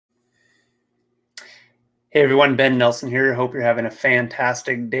Hey everyone, Ben Nelson here. Hope you're having a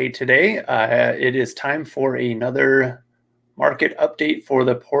fantastic day today. It is time for another market update for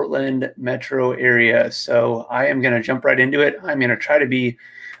the Portland metro area. So I am going to jump right into it. I'm going to try to be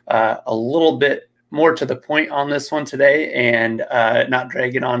a little bit more to the point on this one today and not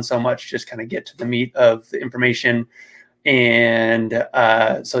drag it on so much, just kind of get to the meat of the information. And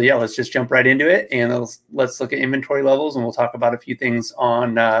so yeah, let's just jump right into it, and let's look at inventory levels, and we'll talk about a few things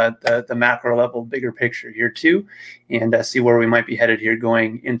on the macro level, bigger picture here too, and see where we might be headed here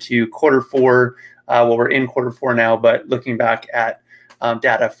going into quarter four. Well, we're in quarter four now, but looking back at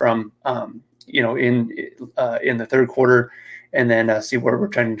data from in the third quarter, and then see where we're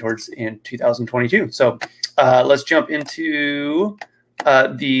trending towards in 2022. So let's jump into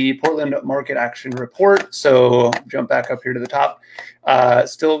the Portland Market Action Report. So jump back up here to the top.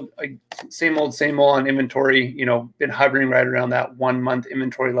 Still same old on inventory. Been hovering right around that 1 month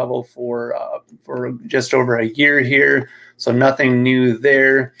inventory level for just over a year here. So nothing new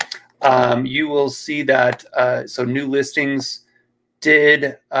there. You will see that so new listings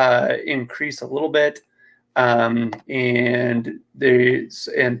did increase a little bit, and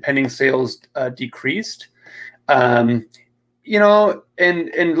pending sales decreased. And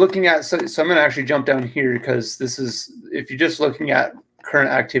looking at, so I'm going to actually jump down here, because this is, if you're just looking at current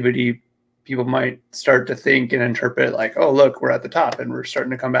activity, people might start to think and interpret like, oh, look, we're at the top and we're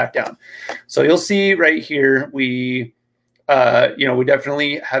starting to come back down. So you'll see right here, we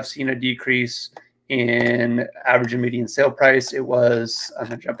definitely have seen a decrease in average and median sale price. It was, I'm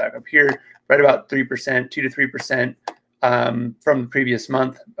going to jump back up here, right about 3%, 2 to 3%. From the previous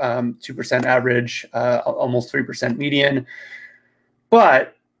month, 2% average, almost 3% median.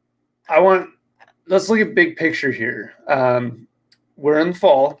 But let's look at big picture here. We're in the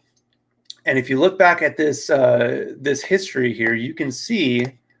fall, and if you look back at this this history here, you can see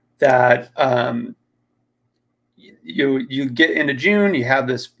that you get into June, you have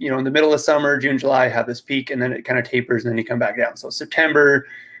this, in the middle of summer, June, July, have this peak, and then it kind of tapers, and then you come back down. So September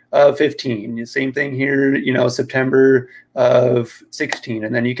of 15, same thing here, September of 16.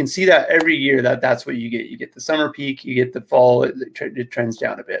 And then you can see that every year that's what you get. You get the summer peak, you get the fall, it trends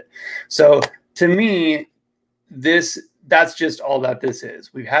down a bit. So to me, that's just all that this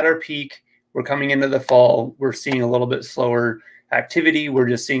is. We've had our peak, we're coming into the fall, we're seeing a little bit slower activity. We're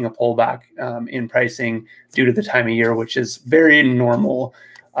just seeing a pullback in pricing due to the time of year, which is very normal.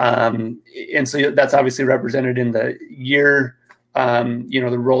 And so that's obviously represented in the year.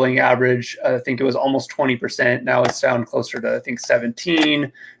 The rolling average, I think it was almost 20%. Now it's down closer to, I think, 17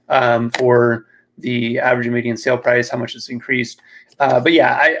 for the average and median sale price, how much it's increased. But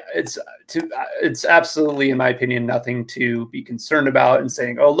yeah, it's absolutely, in my opinion, nothing to be concerned about and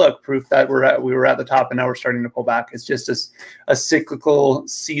saying, oh, look, proof that we were at the top and now we're starting to pull back. It's just a cyclical,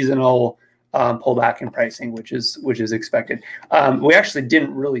 seasonal pullback in pricing, which is expected. We actually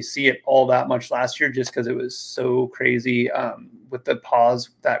didn't really see it all that much last year, just because it was so crazy with the pause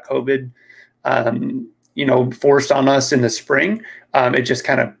that COVID forced on us in the spring. It just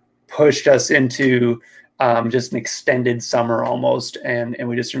kind of pushed us into just an extended summer almost, and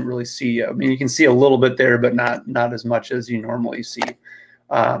we just didn't really see. I mean, you can see a little bit there, but not as much as you normally see.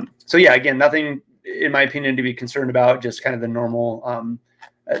 So yeah, again, nothing in my opinion to be concerned about. Just kind of the normal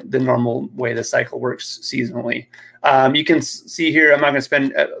way the cycle works seasonally. You can see here, I'm not going to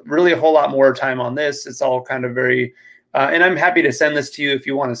spend really a whole lot more time on this. It's all kind of very, and I'm happy to send this to you if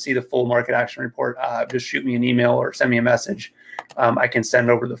you want to see the full market action report. Just shoot me an email or send me a message. I can send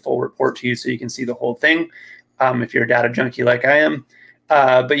over the full report to you so you can see the whole thing if you're a data junkie like I am.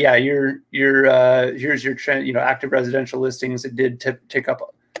 But yeah, here's your trend. Active residential listings, it did tick up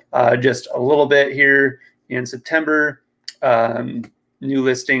just a little bit here in September. New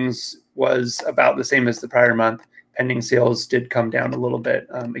listings was about the same as the prior month. Pending sales did come down a little bit.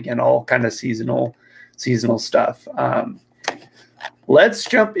 Again, all kind of seasonal stuff. Let's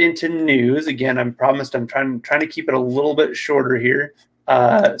jump into news. Again, I'm trying to keep it a little bit shorter here.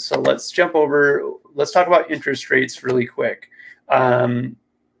 So let's jump over. Let's talk about interest rates really quick.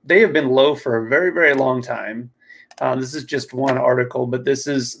 They have been low for a very, very long time. This is just one article, but there's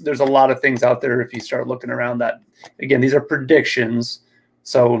a lot of things out there if you start looking around that. Again, these are predictions,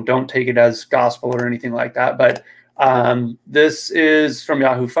 so don't take it as gospel or anything like that. But this is from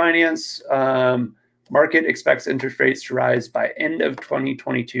Yahoo Finance. Market expects interest rates to rise by end of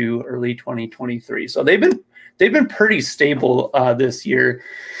 2022, early 2023. So they've been pretty stable this year.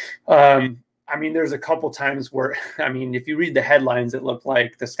 I mean, there's a couple times where, I mean, if you read the headlines, it looked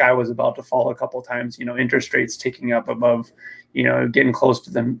like the sky was about to fall a couple times, interest rates ticking up above, getting close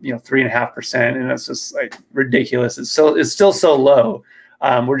to them, 3.5%. And it's just like ridiculous. It's still so low.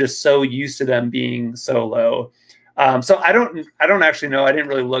 We're just so used to them being so low. So I don't actually know. I didn't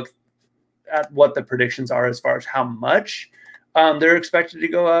really look at what the predictions are as far as how much they're expected to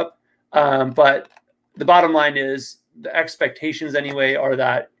go up. But the bottom line is the expectations anyway are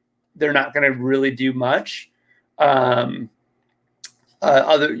that they're not going to really do much over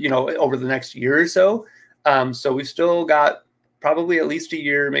the next year or so. So we've still got probably at least a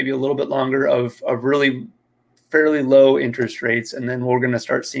year, maybe a little bit longer of really fairly low interest rates. And then we're going to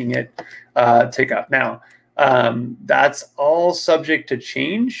start seeing it tick up. Now, that's all subject to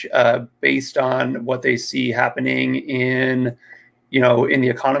change based on what they see happening in the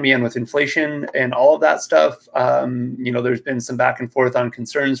economy and with inflation and all of that stuff. There's been some back and forth on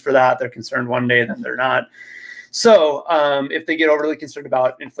concerns for that. They're concerned one day, then they're not. So if they get overly concerned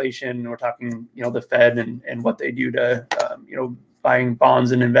about inflation, we're talking, the Fed and what they do to, buying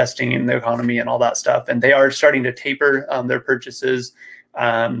bonds and investing in the economy and all that stuff. And they are starting to taper their purchases,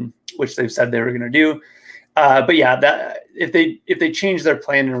 which they've said they were going to do. But yeah, that if they change their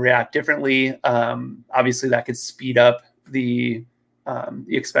plan and react differently, obviously that could speed up the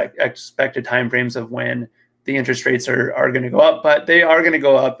expected timeframes of when the interest rates are going to go up. But they are going to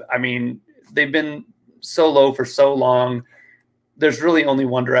go up. I mean, they've been so low for so long. There's really only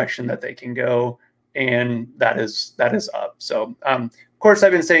one direction that they can go, and that is up. So of course,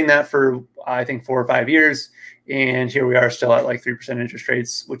 I've been saying that for I think 4 or 5 years, and here we are still at like 3% interest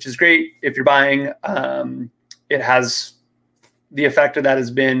rates, which is great if you're buying. It has the effect of that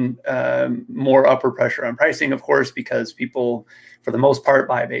has been more upward pressure on pricing, of course, because people, for the most part,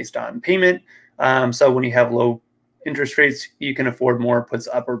 buy based on payment. So when you have low interest rates, you can afford more, puts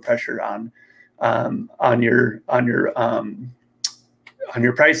upward pressure on your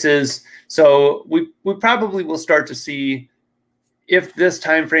prices. So we probably will start to see, if this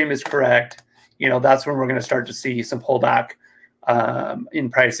time frame is correct, that's when we're going to start to see some pullback in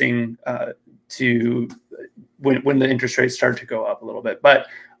pricing to when the interest rates start to go up a little bit. But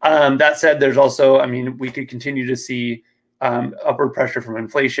that said, there's also, I mean, we could continue to see upward pressure from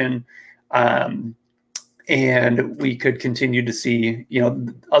inflation. And we could continue to see,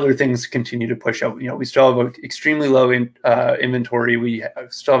 other things continue to push up. We still have an extremely low inventory. We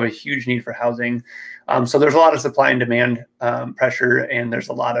still have a huge need for housing. So there's a lot of supply and demand pressure, and there's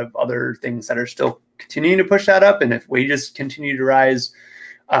a lot of other things that are still continuing to push that up. And if wages continue to rise,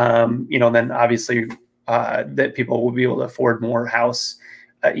 then obviously that people will be able to afford more house,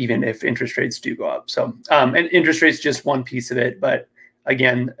 even if interest rates do go up. So, and interest rates just one piece of it, but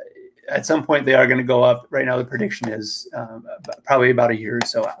again, at some point they are going to go up. Right now, the prediction is probably about a year or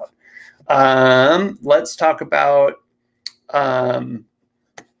so out. Let's talk about, and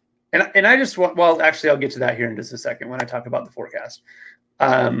I just want, well, actually, I'll get to that here in just a second when I talk about the forecast.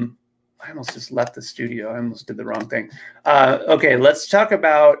 I almost just left the studio. I almost did the wrong thing. Okay, let's talk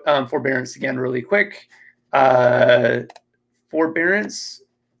about forbearance again really quick. Forbearance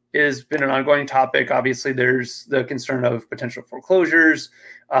has been an ongoing topic. Obviously, there's the concern of potential foreclosures,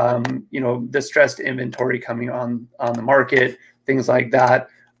 distressed inventory coming on the market, things like that.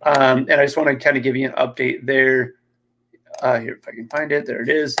 And I just want to kind of give you an update there. Here, if I can find it, there it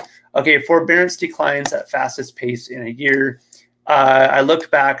is. Okay, forbearance declines at fastest pace in a year. I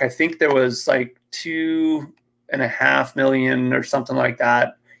looked back, I think there was like 2.5 million or something like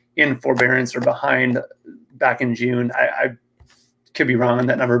that in forbearance or behind back in June. I could be wrong on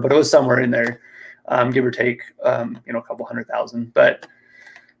that number, but it was somewhere in there, give or take, a couple 100,000. But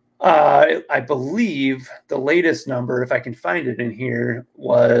I believe the latest number, if I can find it in here,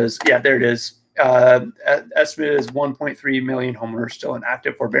 was, yeah, there it is. Estimate is 1.3 million homeowners still in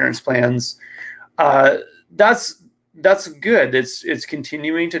active forbearance plans. That's good. It's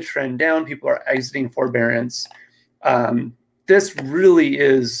continuing to trend down. People are exiting forbearance. This really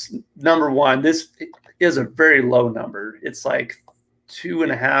is, number one, this is a very low number. It's like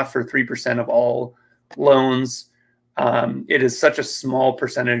 2.5 or 3% of all loans. It is such a small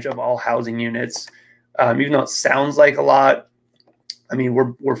percentage of all housing units, even though it sounds like a lot. I mean,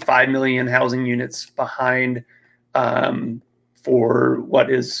 we're 5 million housing units behind for what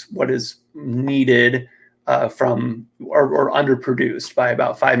is needed from or underproduced by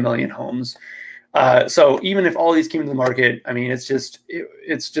about 5 million homes. So even if all these came to the market, I mean, it's just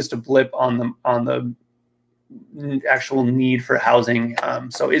a blip on the actual need for housing.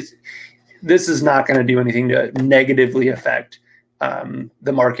 So this is not going to do anything to negatively affect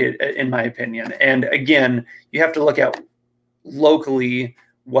the market, in my opinion. And again, you have to look at locally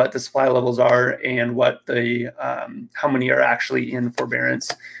what the supply levels are and what the how many are actually in forbearance.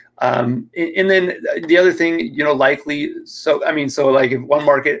 And then the other thing, you know, likely, so I mean, so like if one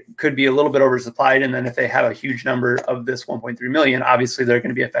market could be a little bit oversupplied, and then if they have a huge number of this 1.3 million, obviously they're going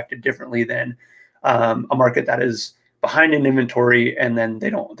to be affected differently than a market that is behind in inventory, and then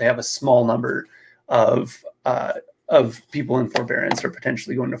they have a small number of people in forbearance or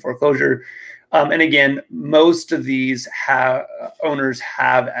potentially going to foreclosure. And again, most of these owners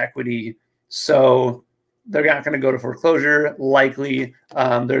have equity, so they're not going to go to foreclosure. Likely,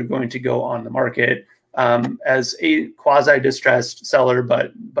 they're going to go on the market as a quasi-distressed seller,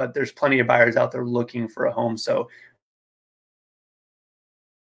 but there's plenty of buyers out there looking for a home. So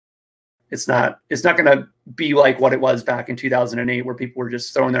it's not going to be like what it was back in 2008, where people were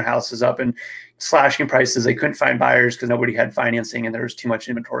just throwing their houses up and slashing prices. They couldn't find buyers because nobody had financing and there was too much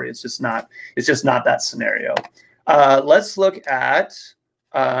inventory. It's just not that scenario. Let's look at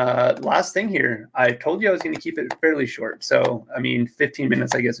last thing here. I told you I was going to keep it fairly short. So, I mean, 15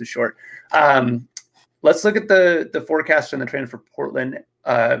 minutes, I guess, is short. Let's look at the forecast and the trend for Portland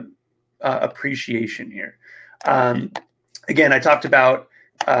appreciation here. Again, I talked about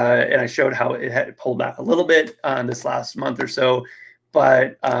and I showed how it had pulled back a little bit this last month or so,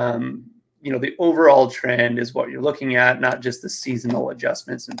 but you know, the overall trend is what you're looking at, not just the seasonal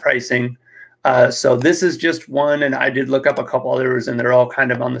adjustments in pricing. So this is just one, and I did look up a couple others, and they're all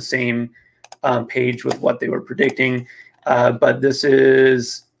kind of on the same page with what they were predicting. But this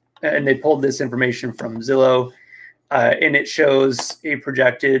is, and they pulled this information from Zillow, and it shows a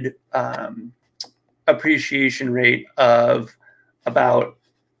projected appreciation rate of about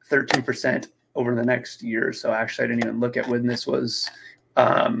 13% over the next year. So actually, I didn't even look at when this was.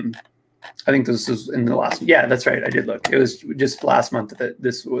 I think this was in the last. Yeah, that's right. I did look. It was just last month that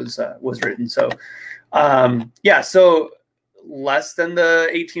this was written. So, yeah. So less than the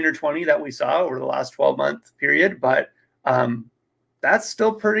 18 or 20 that we saw over the last 12-month period, but that's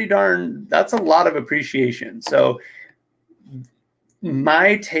still pretty darn. That's a lot of appreciation. So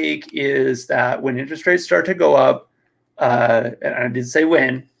my take is that when interest rates start to go up, and I did say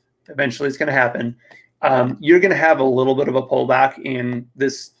when, eventually it's going to happen. You're going to have a little bit of a pullback in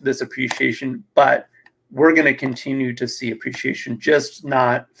this appreciation, but we're going to continue to see appreciation, just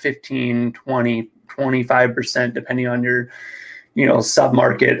not 15, 20, 25%, depending on your, you know,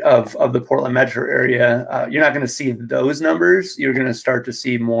 submarket of the Portland metro area. You're not going to see those numbers. You're going to start to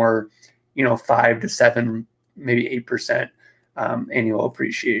see more, you know, 5 to 7, maybe 8% annual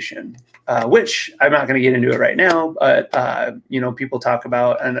appreciation, which I'm not going to get into it right now, but, you know, people talk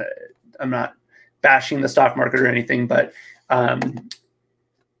about, and I'm not bashing the stock market or anything, but,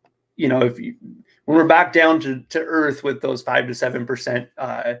 you know, when we're back down to earth with those 5 to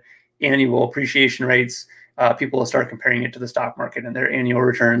 7% annual appreciation rates, people will start comparing it to the stock market and their annual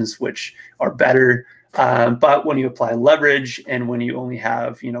returns, which are better. But when you apply leverage, and when you only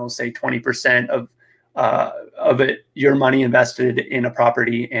have, you know, say 20% of it, your money invested in a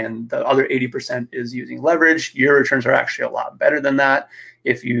property, and the other 80% is using leverage, your returns are actually a lot better than that.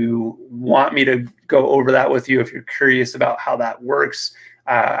 If you want me to go over that with you, if you're curious about how that works,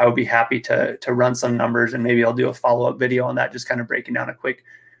 I would be happy to run some numbers, and maybe I'll do a follow-up video on that, just kind of breaking down a quick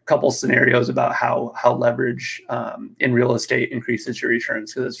couple scenarios about how leverage in real estate increases your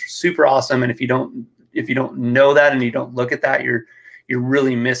returns, because it's super awesome. And if you don't know that and you don't look at that, you're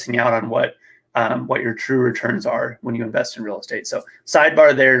really missing out on what your true returns are when you invest in real estate. So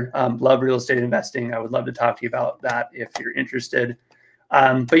sidebar there, love real estate investing. I would love to talk to you about that if you're interested.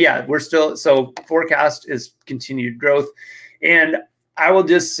 But yeah, we're still, so forecast is continued growth. And I will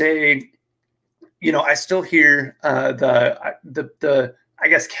just say, you know, I still hear the I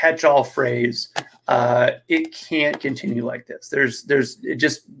guess catch-all phrase, it can't continue like this.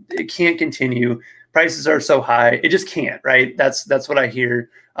 It can't continue. Prices are so high, it just can't, right? That's what I hear.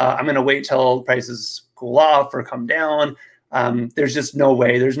 I'm going to wait till prices cool off or come down. There's just no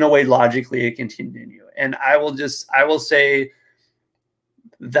way. There's no way logically it can continue. And I will say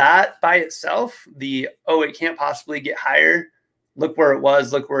that by itself, it can't possibly get higher. Look where it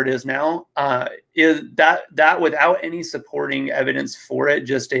was, look where it is now. Is that without any supporting evidence for it,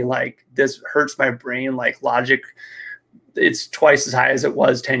 just a like, this hurts my brain, like logic, it's twice as high as it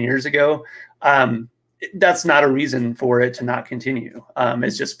was 10 years ago. That's not a reason for it to not continue.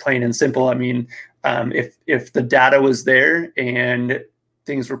 It's just plain and simple. I mean, if the data was there and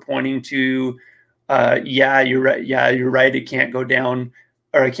things were pointing to, yeah, you're right. Yeah, you're right. It can't go down,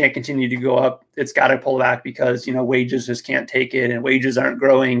 or it can't continue to go up. It's got to pull back because, you know, wages just can't take it, and wages aren't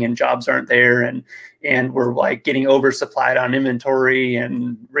growing, and jobs aren't there, and we're like getting oversupplied on inventory,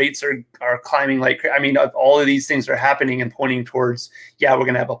 and rates are climbing like, I mean, all of these things are happening and pointing towards, yeah, we're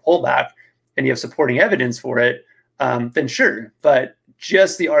going to have a pullback, and you have supporting evidence for it, then sure. But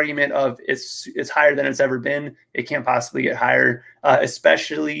just the argument of it's higher than it's ever been. It can't possibly get higher,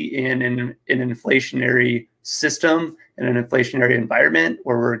 especially in an inflationary system, in an inflationary environment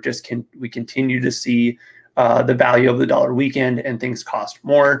where we continue to see the value of the dollar weaken and things cost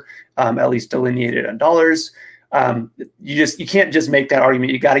more, at least delineated on dollars. You can't just make that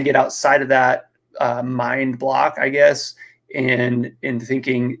argument. You got to get outside of that mind block, I guess, and in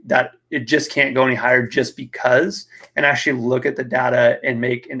thinking that it just can't go any higher just because, and actually look at the data and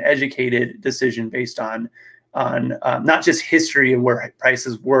make an educated decision based on not just history of where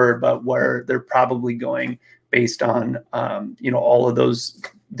prices were, but where they're probably going based on all of those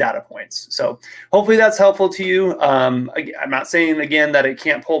data points. So hopefully that's helpful to you. I'm not saying again that it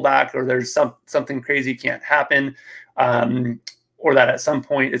can't pull back or there's something crazy can't happen, or that at some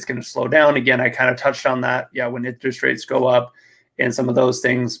point it's going to slow down. Again, I kind of touched on that. Yeah, when interest rates go up and some of those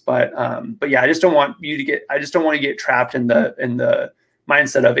things. But yeah, I just don't want to get trapped in the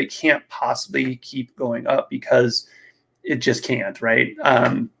mindset of it can't possibly keep going up, because it just can't, right?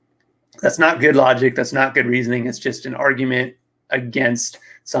 That's not good logic. That's not good reasoning. It's just an argument against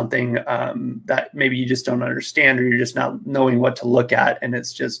something that maybe you just don't understand, or you're just not knowing what to look at. And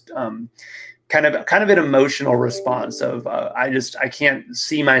it's just kind of an emotional response of I can't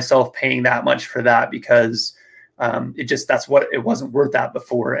see myself paying that much for that, because it wasn't worth that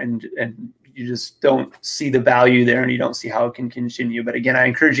before, and you just don't see the value there, and you don't see how it can continue. But again, I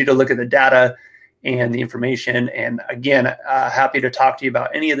encourage you to look at the data and the information. And again, happy to talk to you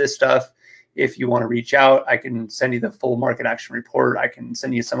about any of this stuff. If you want to reach out, I can send you the full market action report. I can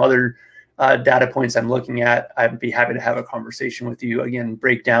send you some other data points I'm looking at. I'd be happy to have a conversation with you. Again,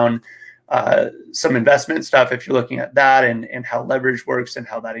 break down some investment stuff if you're looking at that, and how leverage works and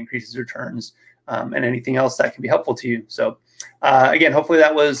how that increases returns, and anything else that can be helpful to you. So again, hopefully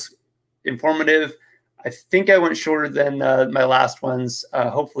that was informative. I think I went shorter than my last ones.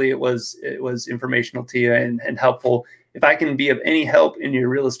 Hopefully it was informational to you and helpful. If I can be of any help in your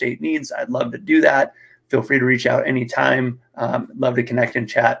real estate needs, I'd love to do that. Feel free to reach out anytime. Love to connect and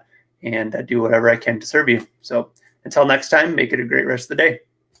chat and do whatever I can to serve you. So until next time, make it a great rest of the day.